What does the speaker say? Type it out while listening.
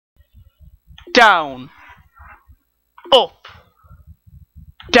down, up,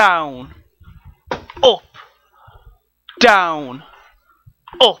 down, up, down,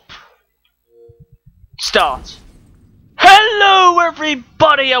 up. Start. Hello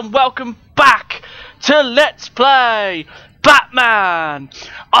everybody and welcome back to Let's Play Batman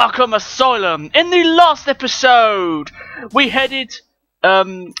Arkham Asylum. In the last episode, we headed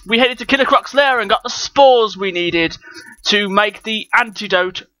to Killer Croc's lair and got the spores we needed to make the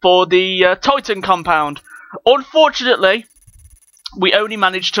antidote for the Titan compound. Unfortunately, we only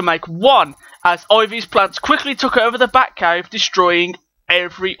managed to make one, as Ivy's plants quickly took over the Batcave, destroying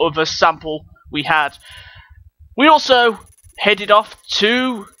every other sample we had. We also headed off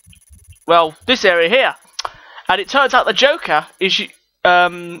to, well, this area here, and it turns out the Joker is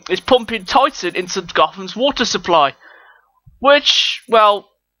pumping Titan into Gotham's water supply, which, well,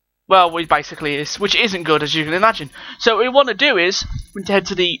 it basically is, which isn't good, as you can imagine. So what we want to do is we need to head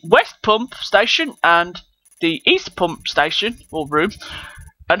to the west pump station and the east pump station or room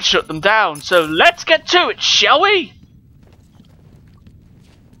and shut them down. So let's get to it, shall we?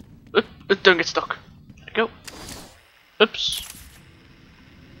 Don't get stuck. There we go. Oops.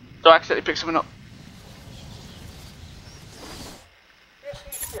 Don't accidentally pick something up.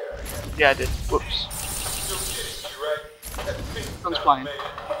 Yeah, I did. Whoops. Sun's flying.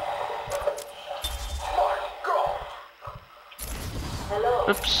 Hello.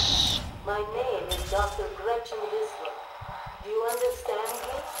 Oops. My name is Dr. Gretchen Whistler. Do you understand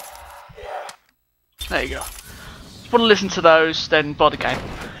me? There you go. If you want to listen to those, then buy the game.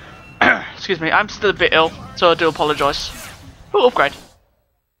 Excuse me, I'm still a bit ill, so I do apologise. Oh, upgrade.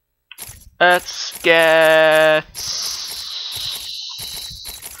 Let's get...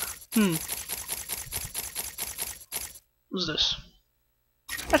 What's this?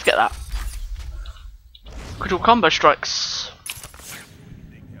 Let's get that. Critical combo strikes.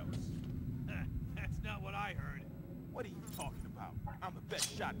 That's not what I heard. What are you talking about? I'm the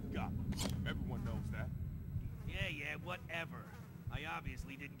best shot in Gotham. Everyone knows that. Yeah, whatever. I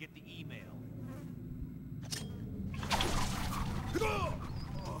obviously didn't get the email.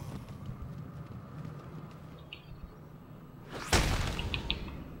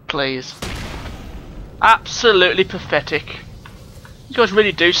 Please. Absolutely pathetic. These guys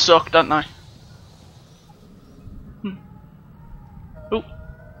really do suck, don't they? Oh.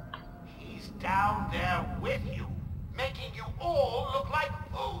 He's down there with you, making you all look like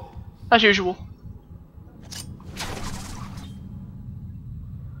fools. As usual.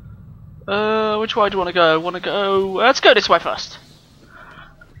 Which way do I want to go? Let's go this way first.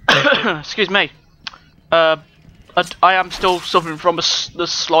 Excuse me. I am still suffering from sort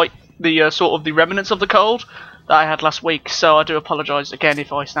of the remnants of the cold that I had last week, so I do apologise again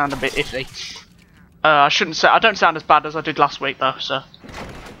if I sound a bit iffy. I don't sound as bad as I did last week though, so.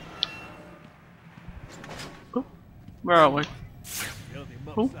 Ooh, where are we? Held him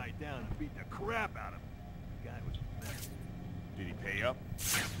upside down and beat the crap out of him. The guy was a mess. Did he pay up?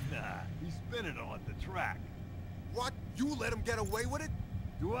 Nah, he's spinning on the track. What? You let him get away with it?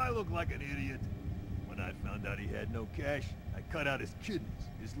 Do I look like an idiot? When I found out he had no cash, I cut out his kidneys,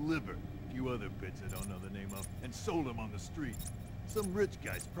 his liver, a few other bits I don't know the name of, and sold them on the street. Some rich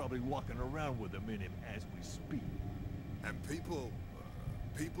guy's probably walking around with them in him as we speak. And people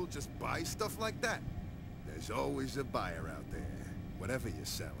just buy stuff like that? There's always a buyer out there, whatever you're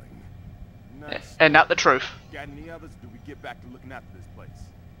selling. Nice. And not the truth. Got any others? Do we get back to looking after this place?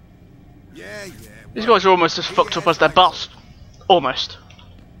 Yeah. These guys are almost as fucked up as their boss. Almost.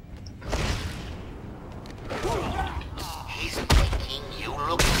 He's making you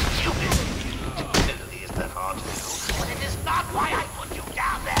look stupid. Is that hard to do? But it is not why I put you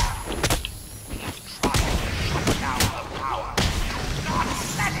down there. He's trying to shut down the power. Do not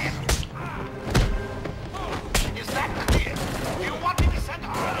let him. Is that clear? Do you want me to send an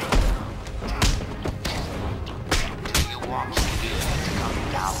army? Do you want me to come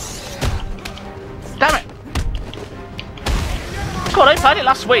down there? Damn it! God, I played it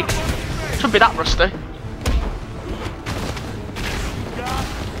last week. Shouldn't be that rusty.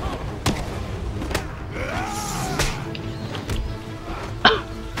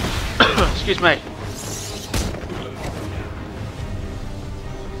 Excuse me.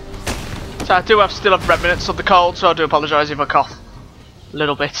 So I do still have remnants of the cold, so I do apologise if I cough a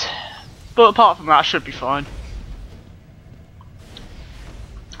little bit. But apart from that, I should be fine.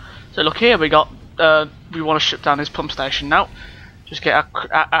 So look here, we want to shut down this pump station now. Just get out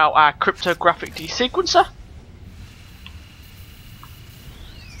our cryptographic desequencer.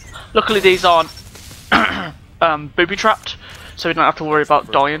 Luckily these aren't booby trapped, so we don't have to worry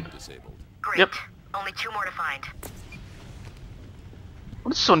about dying. Great. Yep. Only 2 more to find.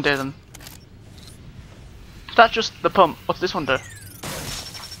 What does Sun do then? That's just the pump. What's this one do?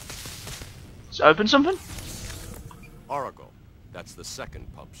 Let's open something? Oracle. That's the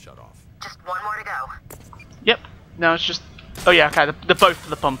second pump shut off. Just one more to go. Yep. No, it's just... Oh yeah, okay, they're both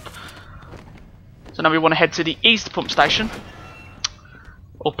for the pump. So now we want to head to the east pump station.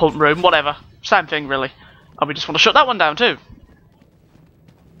 Or pump room, whatever. Same thing, really. And we just want to shut that one down too.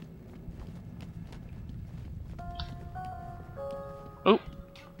 Oh.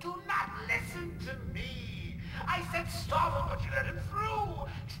 Do not listen to me. I said stop him, but you let him through.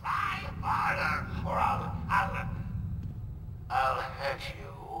 Try harder, or I'll hurt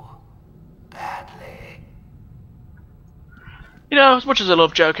you badly. You know, as much as I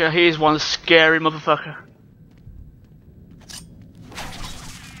love Joker, he is one scary motherfucker.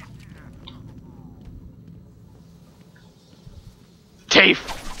 Teeth!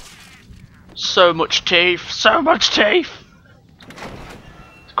 So much teeth! So much teeth!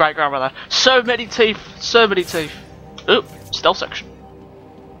 Great grandmother. So many teeth! So many teeth! Oop, stealth section.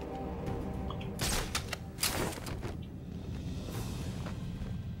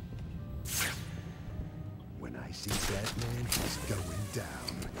 When I see Batman, he's going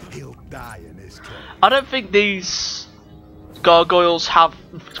down. He'll die in this cage. I don't think these gargoyles have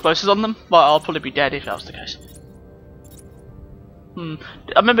explosives on them, but I'll probably be dead if that was the case. I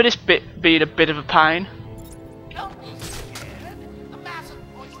remember this bit being a bit of a pain. Don't be scared. The massive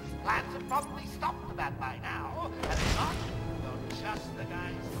poison plants have probably stopped the bat by now. And if not, you're just the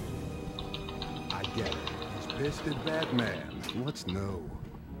guys. I get it. He's pissed at Batman. What's new?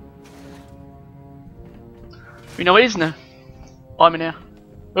 You know it is now. I'm in here.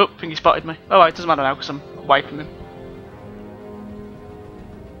 Oh, I think he spotted me. Oh, it doesn't matter now because I'm away from him.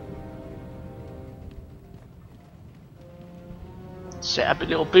 Set up a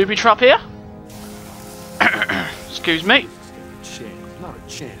little booby trap here. Excuse me. Not a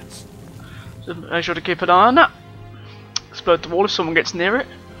chance. So make sure to keep an eye on that. Explode the wall if someone gets near it.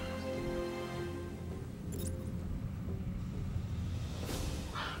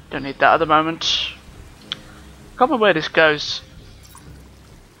 Don't need that at the moment. Can't remember where this goes.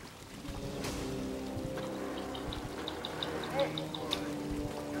 Hey,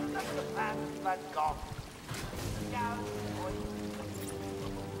 you remember the plan to flood Gotham? The galaxy poison.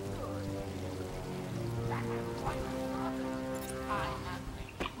 Good. Batman's poison. I have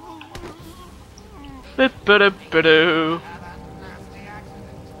Boo-ba-doo-ba-doo. had a nasty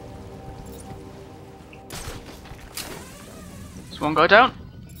accident. Does one go down?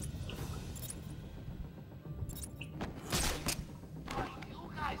 Are you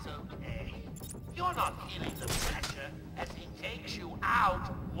guys okay? You're not feeling the pressure as he takes you out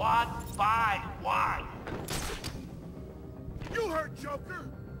one by one. You heard Joker!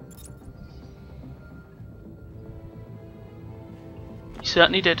 He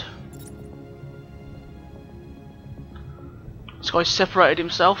certainly did. This guy separated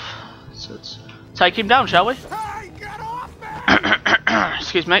himself. So let's take him down, shall we? Hey, get off me!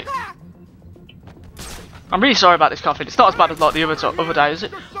 Excuse me. I'm really sorry about this coughing. It's not as bad as like the other day, is it?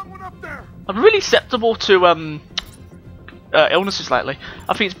 There's someone up there! I'm really susceptible to illnesses lately.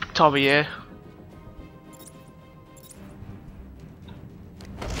 I think it's time of year.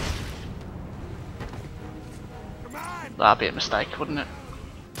 Come on! That'd be a mistake, wouldn't it?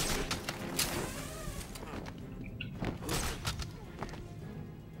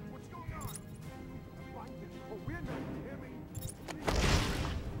 What's going on? Find him. Oh, we're not hearing.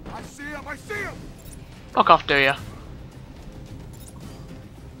 I see him! I see him! Fuck off, do ya?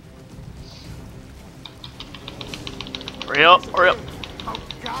 Hurry up, hurry up. Oh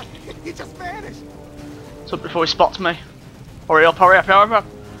God! He just vanished! So before he spots me. Hurry up, hurry up, hurry up.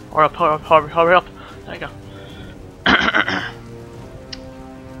 Hurry up, hurry up, hurry up. There you go.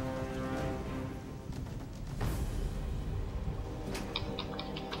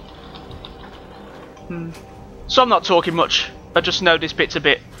 So I'm not talking much. I just know this bit's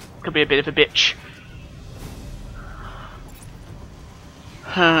could be a bit of a bitch.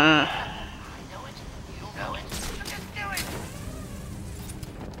 You know it. You know it. You just do it.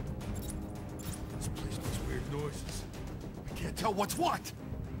 This place makes weird noises. I can't tell what's what!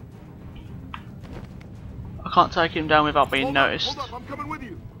 I can't take him down without being Hold noticed. up, I'm coming with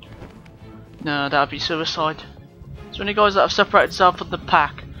you. No, that'd be suicide. Is there any guys that have separated themselves from the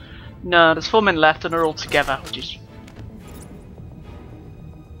pack? No, there's 4 men left and they're all together, which is...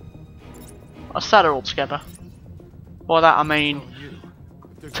 I said they're all together. By that I mean...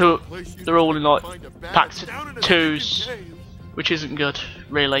 They're all in like packs of 2s, which isn't good,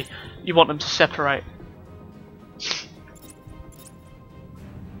 really. You want them to separate.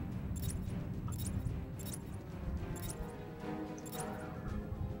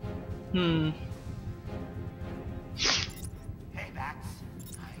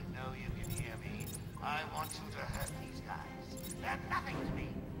 They're nothing to me.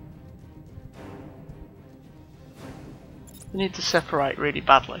 We need to separate really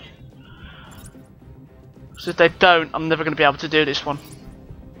badly. Because if they don't, I'm never going to be able to do this one.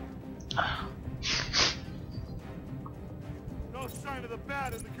 No sign of the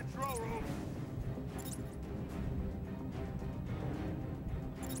bat in the control room.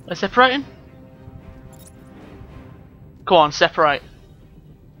 They're separating? Go on, separate.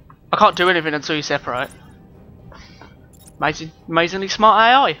 I can't do anything until you separate. Amazingly smart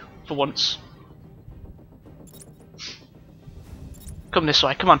AI, for once. Come this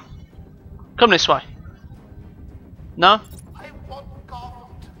way, come on. Come this way. No? I want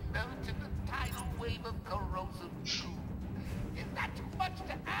Gotham to melt in a tidal wave of corrosive goo. Is that too much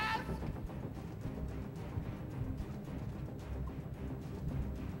to ask?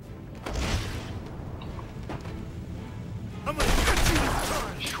 I'm gonna get you this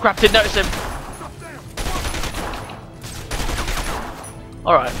time. Crap, didn't notice him.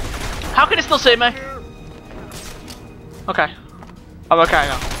 Alright. How can it still see me? Okay. I'm okay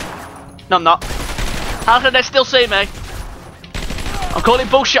now. No, I'm not. How can they still see me? I'm calling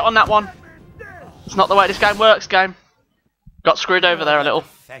bullshit on that one. It's not the way this game works, game. Got screwed over there a little.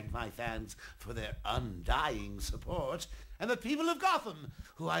 Thank my fans for their undying support, and the people of Gotham,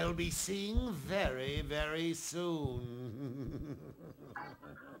 who I'll be seeing very, very soon.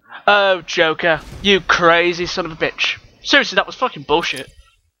 Oh, Joker. You crazy son of a bitch. Seriously, that was fucking bullshit.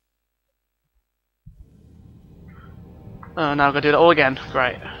 Oh, now I've got to do that all again.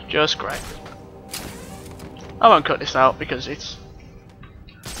 Great. Just great. I won't cut this out because it's...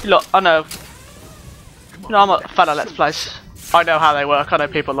 Look, I know. You know, I'm a fan of Let's Plays. I know how they work. I know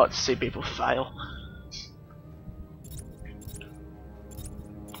people like to see people fail.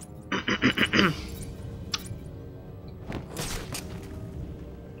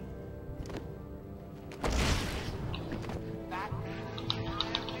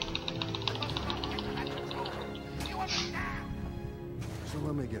 So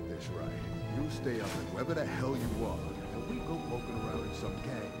let me get this right. You stay up in wherever the hell you are, and we go poking around in some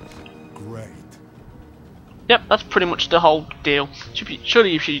gangs. Great. Yep, that's pretty much the whole deal.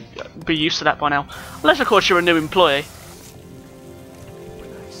 Surely you should be used to that by now. Unless, of course, you're a new employee. When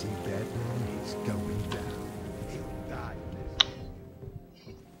I see Batman, he's going down.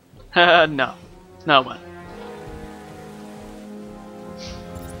 He'll die. No. No way.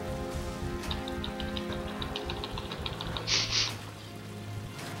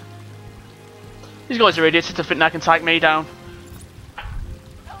 These guys are idiots to think they can take me down.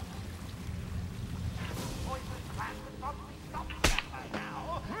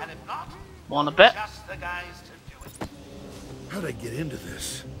 Want a bet? Just the guys to do it. How'd I get into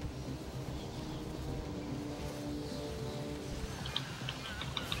this?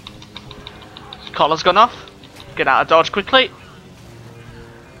 Collar's gone off. Get out of dodge quickly.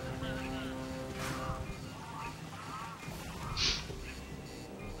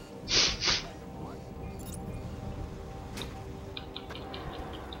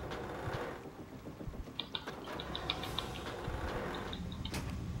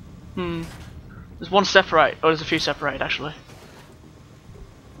 There's one separate, or there's a few separate actually.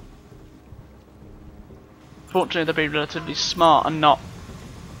 Fortunately, they'll be relatively smart and not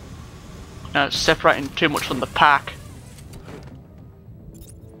separating too much from the pack.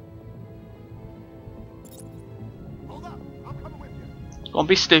 Hold up, I'm coming with you. Go on,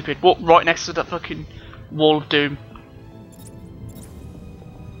 be stupid. Walk right next to that fucking wall of doom.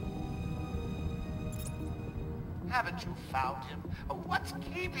 Haven't you found him? What's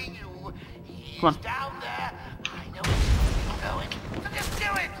keeping you? He's Come on. down there. I know it's going. So just do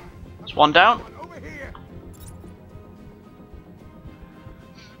it. There's one down. Over here.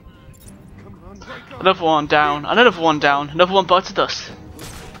 Come on, wake up. Another one down. Another one down. Another one bites the dust.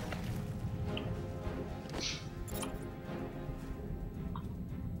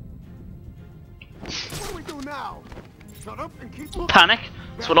 What do we do now? Shut up and keep moving. Panic.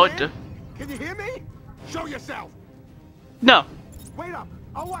 That's what I'd do. Can you hear me? Show yourself. No. Wait up.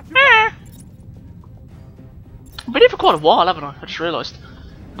 I'll watch you. I've been here for quite a while, haven't I? I just realised.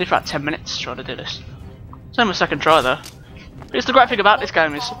 I did for about 10 minutes trying to do this. It's only my second try though. It's the great thing about this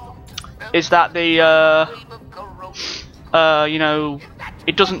game is that the you know,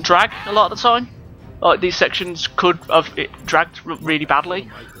 it doesn't drag a lot of the time. Like these sections could have it dragged really badly,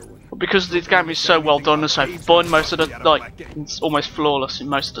 but because this game is so well done and so fun most of the it's almost flawless in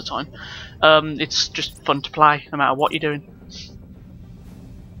most of the time. It's just fun to play no matter what you're doing.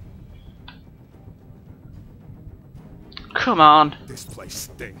 Come on. This place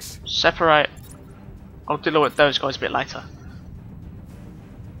stinks. Separate. I'll deal with those guys a bit later.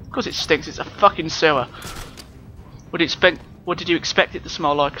 Of course it stinks, it's a fucking sewer. Would you expect What did you expect it to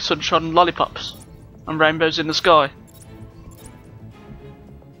smell like? Sunshine and lollipops? And rainbows in the sky?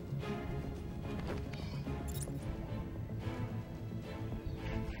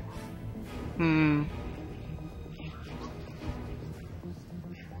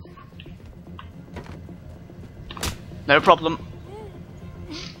 No problem.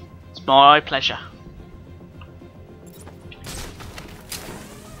 It's my pleasure.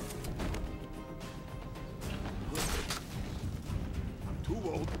 I'm too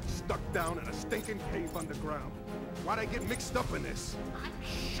old, stuck down in a stinking cave underground. Why'd I get mixed up in this? I'm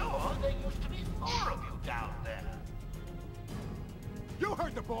sure there used to be more of you down there. You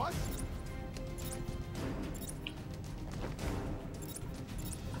heard the boss!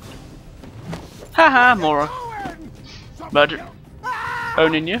 Haha, Mora. Murder.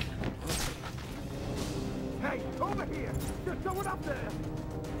 Owning you. Hey, over here! There's someone up there!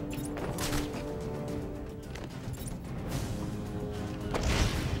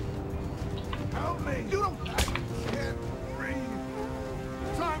 Help me! You don't... I can't breathe.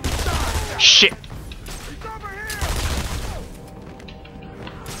 Time to die! Shit. He's over here!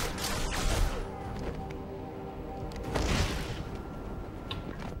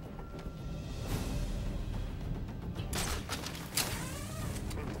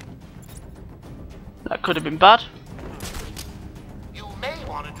 That could have been bad. You may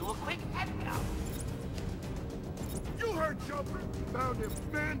want to do a quick head count. You heard Jumper! Found him!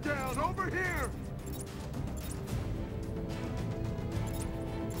 Man down! Over here!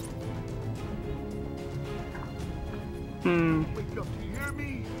 Wake up, do you hear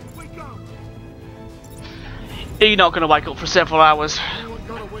me? Wake up! You're not going to wake up for several hours. Anyone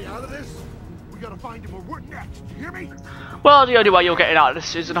got a way out of this? We gotta find him or we're next, do you hear me? Well, the only way you're getting out of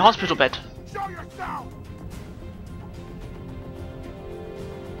this is in a hospital bed. Show yourself!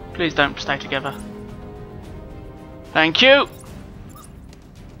 Please don't stay together. Thank you!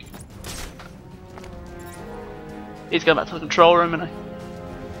 He's going back to the control room, isn't he?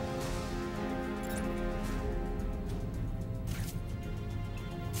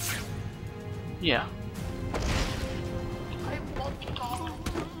 Yeah. I want you all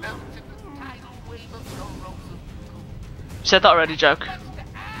to melt in the tidal wave of corrosive. You said that already, joke.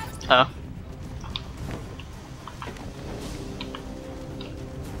 Oh.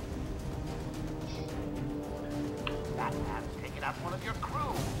 That man's taken out one of your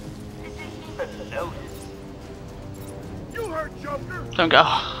crew. Did you even notice? You heard Joker! Don't go.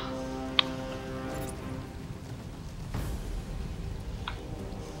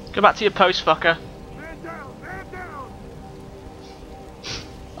 Go back to your post, fucker. Man down! Man down!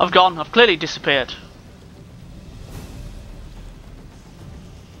 I've gone. I've clearly disappeared.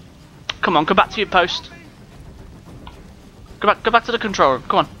 Come on, go back to your post. Go back to the control room.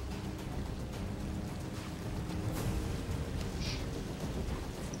 Come on.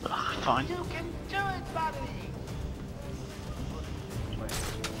 Ugh, fine. You can do it, buddy.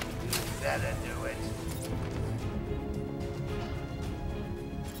 You better do it.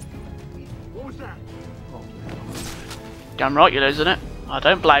 What was that? Damn right you're losing it. I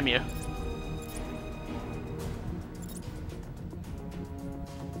don't blame you.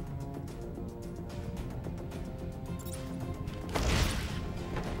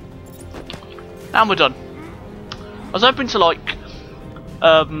 And we're done. I was hoping to like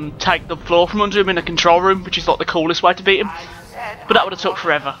take the floor from under him in a control room, which is like the coolest way to beat him. But that would have took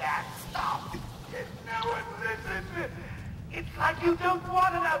forever. It's like you don't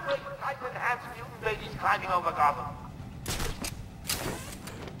want an outbreak like with handsome mutant babies climbing over Gotham.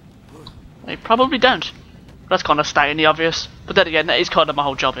 They probably don't. That's kind of stating the obvious. But then again, that is kind of my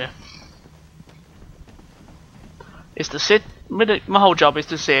whole job here. Is to sit. My whole job is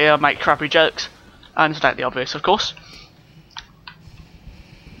to sit here and make crappy jokes and state the obvious, of course.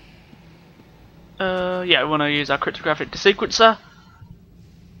 Yeah, we want to use our cryptographic desequencer.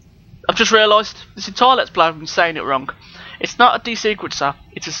 I've just realised this entire Let's Play I've been saying it wrong. It's not a desequencer,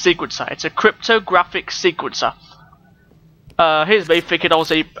 it's a sequencer. It's a cryptographic sequencer. Here's me thinking I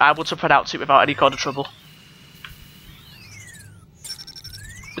was able to pronounce it without any kind of trouble.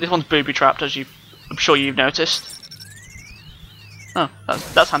 But this one's booby trapped, as I'm sure you've noticed. Oh,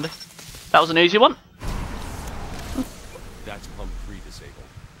 that's handy. That was an easy one. That's pump 3 disabled.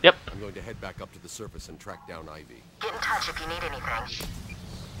 Yep. I'm going to head back up to the surface and track down Ivy. Get in touch if you need anything.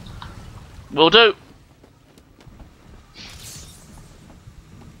 Will do.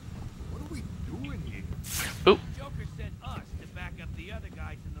 What are we doing here? Ooh. Joker sent us to back up the other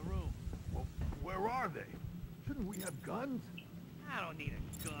guys in the room. Well, where are they? Shouldn't we have guns? I don't need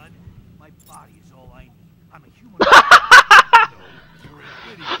a gun. My body is all I need. I'm a human. No, you're an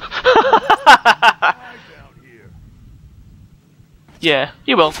idiot. Why down here? Yeah,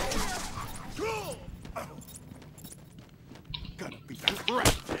 you will.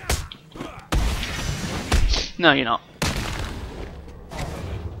 No, you're not.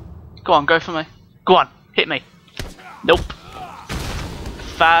 Go on, go for me. Go on, hit me. Nope.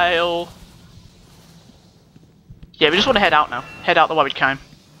 Fail. Yeah, we just want to head out now. Head out the way we came.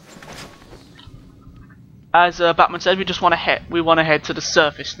 As Batman said, we just want to head. We want to head to the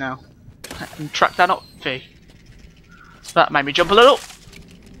surface now and track down V. That made me jump a little.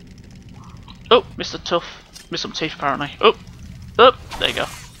 Oh, Mr. Tough. Missed some teeth apparently. Oh, oh, there you go.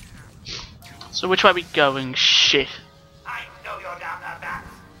 So which way are we going? Shit. I know you're down there, Bats.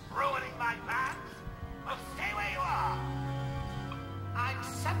 Ruining my plans. Well, stay where you are. I'm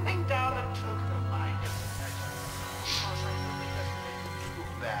sending down a token of my displeasure. Because I really just make you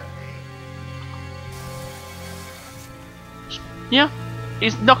badly. Yeah,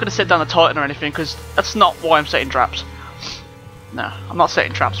 he's not going to sit down the Titan or anything because that's not why I'm setting traps. No, I'm not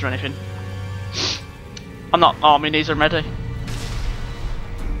setting traps or anything. I'm not. Oh, my knees are ready.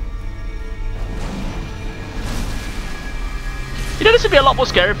 You know, this would be a lot more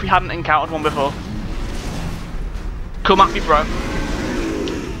scary if we hadn't encountered one before. Come at me, bro.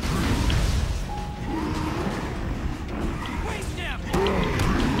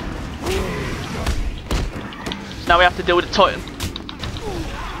 Now we have to deal with the Titan.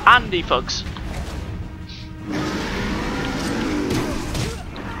 And the thugs.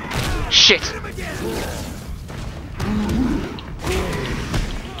 Shit.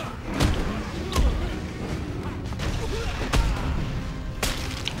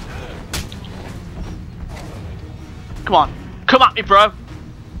 Come on. Come at me, bro.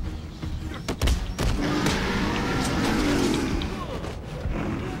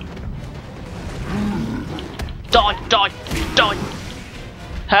 Die, die, die.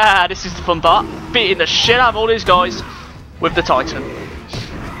 Ha, this is the fun part. Beating the shit out of all these guys with the Titan.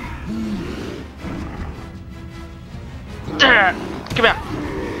 Come here.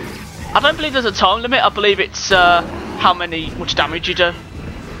 I don't believe there's a time limit. I believe it's how much damage you do.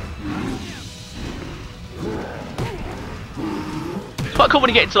 It's quite cool when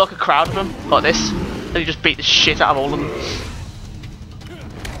you get into like a crowd of them like this, and you just beat the shit out of all of them.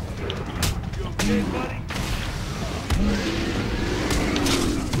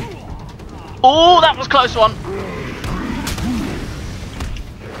 Oh, that was a close one.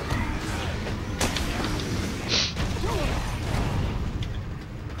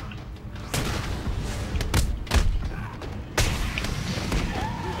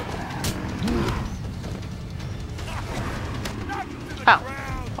 Ow.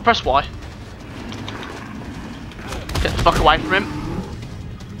 I'll press Y. Get the fuck away from him.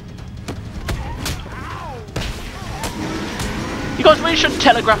 You guys really shouldn't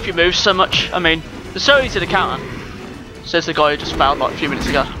telegraph your moves so much. I mean, they're so easy to counter. Says the guy who just failed like a few minutes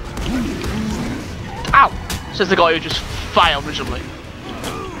ago. Ow! Says the guy who just failed miserably.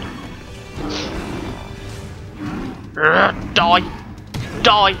 Die!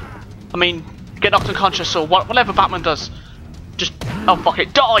 Die! I mean, get knocked unconscious or whatever Batman does. Just, oh fuck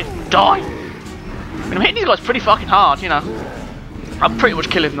it, die! Die! I mean, I'm hitting these guys pretty fucking hard, you know. I'm pretty much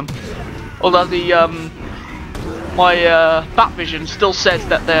killing them. Although the, my bat vision still says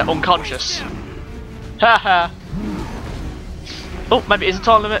that they're unconscious. Haha. Oh, maybe it is a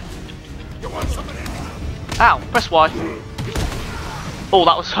time limit. Ow, press Y. Oh,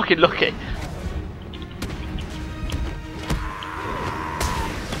 that was fucking lucky.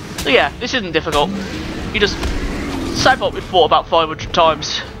 So yeah, this isn't difficult. You just save what we've fought about 500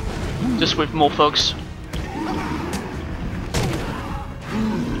 times, just with more thugs.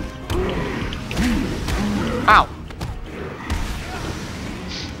 Ow.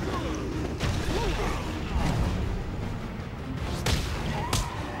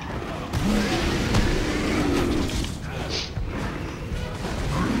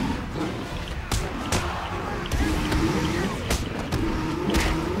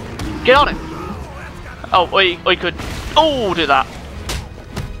 Get on it! Oh, we could... Oh, do that.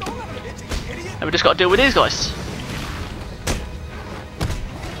 And we just got to deal with these guys.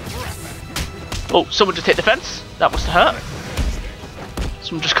 Oh, someone just hit the fence. That must have hurt.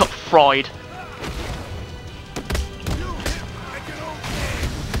 Someone just got fried.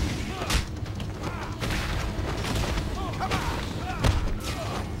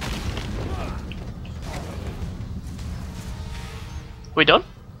 We done?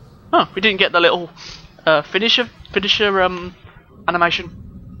 Oh, we didn't get the little finisher animation.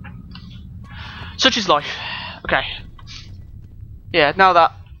 Such is life. Okay. Yeah, now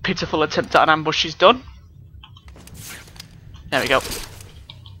that pitiful attempt at an ambush is done. There we go.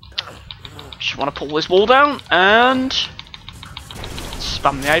 Just want to pull this wall down and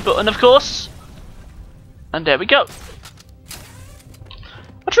spam the A button, of course. And there we go.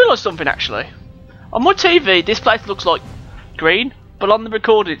 I just realised something actually. On my TV, this place looks like green, but on the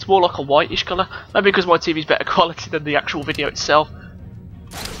recording, it's more like a whitish colour. Maybe because my TV's better quality than the actual video itself.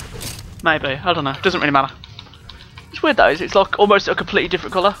 Maybe, I don't know. It doesn't really matter. It's weird though. It's like almost a completely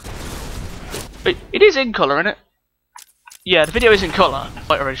different colour. But it is in colour, isn't it? Yeah, the video is in colour.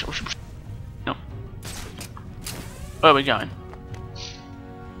 No. Where are we going?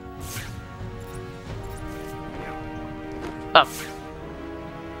 Up.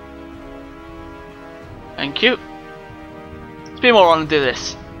 Thank you. Let's be more on and do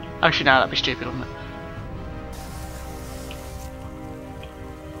this. Actually, no, that'd be stupid, wouldn't it?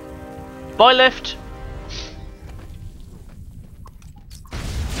 Bye, lift.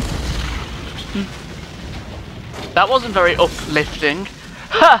 That wasn't very uplifting.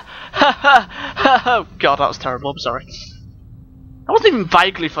 Ha ha ha ha! Oh god, that was terrible. I'm sorry. That wasn't even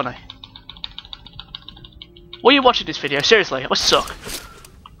vaguely funny. Why are you watching this video? Seriously, I suck.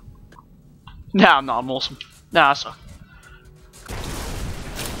 No, I'm not. I'm awesome. No, I suck.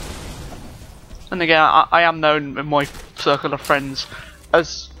 And again, I am known in my circle of friends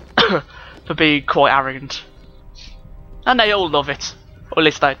as for being quite arrogant, and they all love it, or at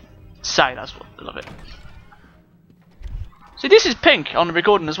least they say that's what they love it. See, this is pink on the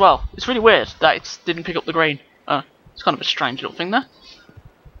recording as well. It's really weird that it didn't pick up the green. It's kind of a strange little thing there.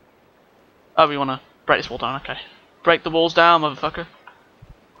 Oh, we want to break this wall down. Okay, break the walls down, motherfucker.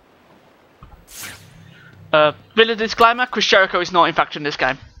 Villa disclaimer: Chris Jericho is not in fact in this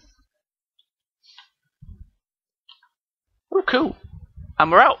game. Oh, cool.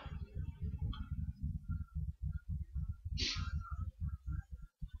 And we're out.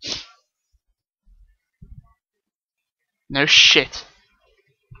 No shit.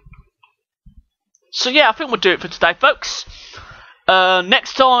 So yeah, I think we'll do it for today, folks.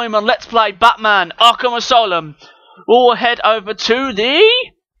 Next time on Let's Play Batman Arkham Asylum, we'll head over to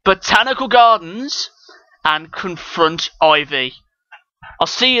the Botanical Gardens and confront Ivy. I'll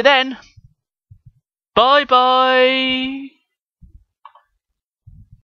see you then. Bye bye.